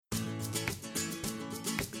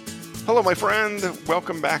Hello, my friend.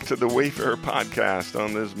 Welcome back to the Wayfarer Podcast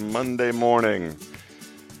on this Monday morning.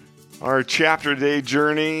 Our chapter day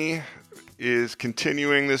journey is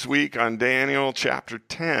continuing this week on Daniel chapter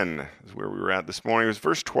 10, is where we were at this morning. It was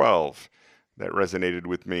verse 12 that resonated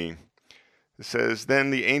with me. It says, "Then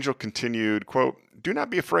the angel continued, quote, 'Do not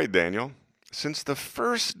be afraid, Daniel. Since the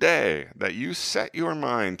first day that you set your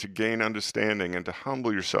mind to gain understanding and to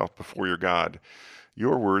humble yourself before your God,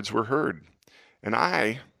 your words were heard, and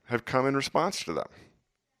I have come in response to them.'"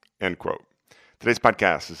 End quote. Today's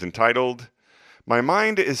podcast is entitled, "My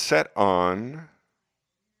Mind is Set On."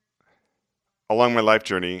 Along my life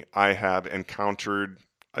journey, I have encountered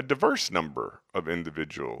a diverse number of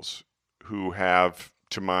individuals who have,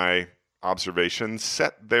 to my observation,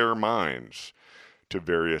 set their minds to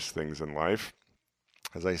various things in life.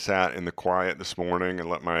 As I sat in the quiet this morning and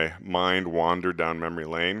let my mind wander down memory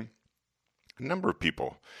lane, a number of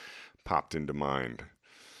people popped into mind.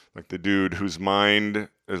 Like the dude whose mind,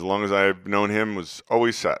 as long as I've known him, was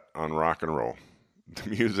always set on rock and roll. The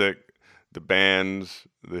music, the bands,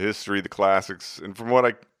 the history, the classics, and from what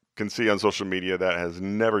I can see on social media, that has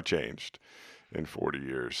never changed in 40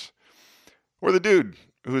 years. Or the dude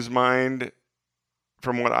whose mind,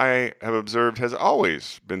 from what I have observed, has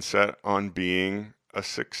always been set on being a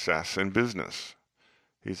success in business.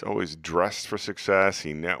 He's always dressed for success.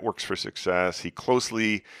 He networks for success. He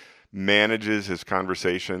closely manages his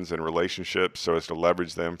conversations and relationships so as to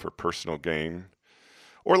leverage them for personal gain.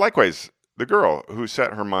 Or likewise, the girl who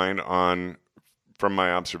set her mind on, from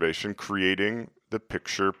my observation, creating the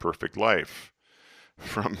picture-perfect life.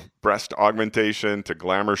 From breast augmentation to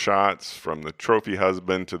glamour shots, from the trophy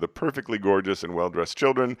husband to the perfectly gorgeous and well-dressed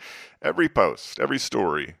children, every post, every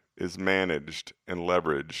story is managed and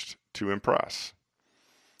leveraged to impress.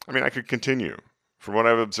 I mean, I could continue. From what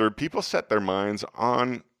I've observed, people set their minds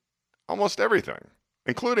on almost everything,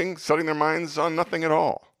 including setting their minds on nothing at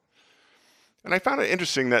all. And I found it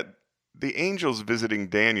interesting that the angels visiting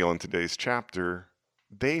Daniel in today's chapter,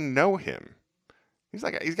 they know him. He's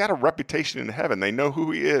got a reputation in heaven. They know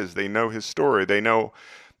who he is. They know his story. They know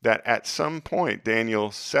that at some point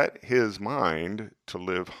Daniel set his mind to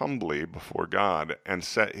live humbly before God and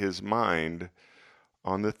set his mind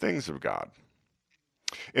on the things of God.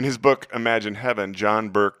 In his book, Imagine Heaven, John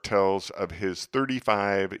Burke tells of his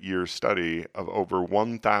 35-year study of over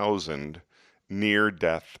 1,000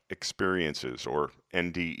 near-death experiences, or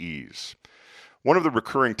NDEs. One of the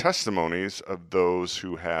recurring testimonies of those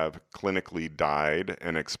who have clinically died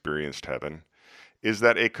and experienced heaven is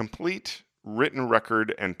that a complete written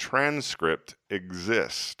record and transcript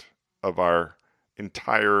exist of our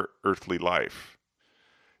entire earthly life.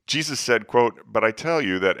 Jesus said, quote, "But I tell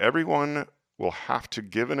you that everyone will have to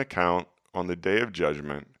give an account on the day of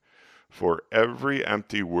judgment for every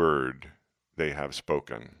empty word they have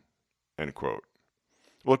spoken," end quote.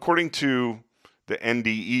 Well, according to the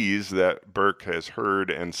NDEs that Burke has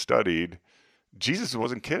heard and studied, Jesus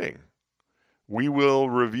wasn't kidding. We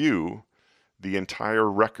will review the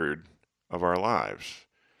entire record of our lives.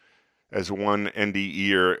 As one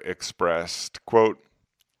NDEer expressed, quote,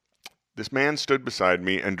 "This man stood beside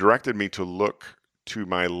me and directed me to look to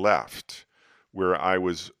my left, where I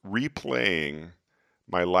was replaying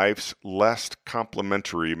my life's less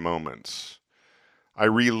complimentary moments. I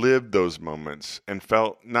relived those moments and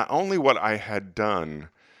felt not only what I had done,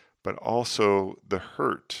 but also the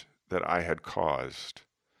hurt that I had caused.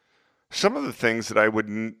 Some of the things that I would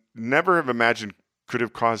never have imagined could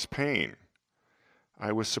have caused pain.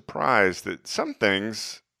 I was surprised that some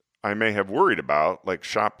things I may have worried about, like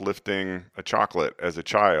shoplifting a chocolate as a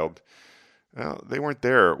child, they weren't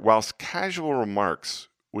there, whilst casual remarks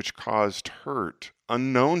which caused hurt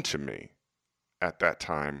unknown to me at that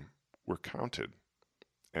time were counted,"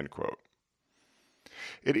 end quote.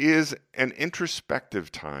 It is an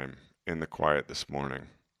introspective time in the quiet this morning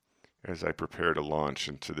as I prepare to launch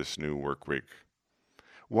into this new work week.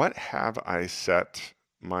 What have I set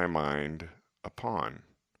my mind upon?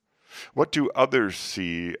 What do others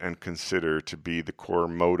see and consider to be the core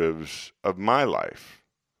motives of my life?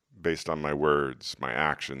 Based on my words, my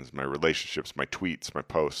actions, my relationships, my tweets, my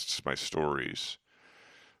posts, my stories.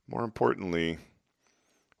 More importantly,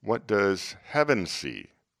 what does heaven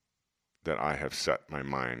see that I have set my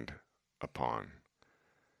mind upon?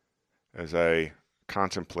 As I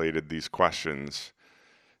contemplated these questions,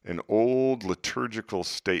 an old liturgical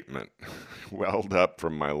statement welled up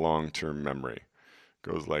from my long-term memory. It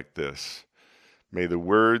goes like this: "May the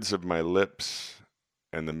words of my lips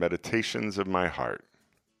and the meditations of my heart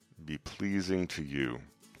be pleasing to you,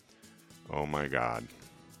 oh my God.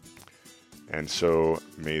 And so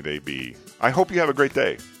may they be." I hope you have a great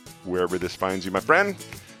day, wherever this finds you, my friend.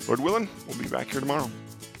 Lord willing, we'll be back here tomorrow.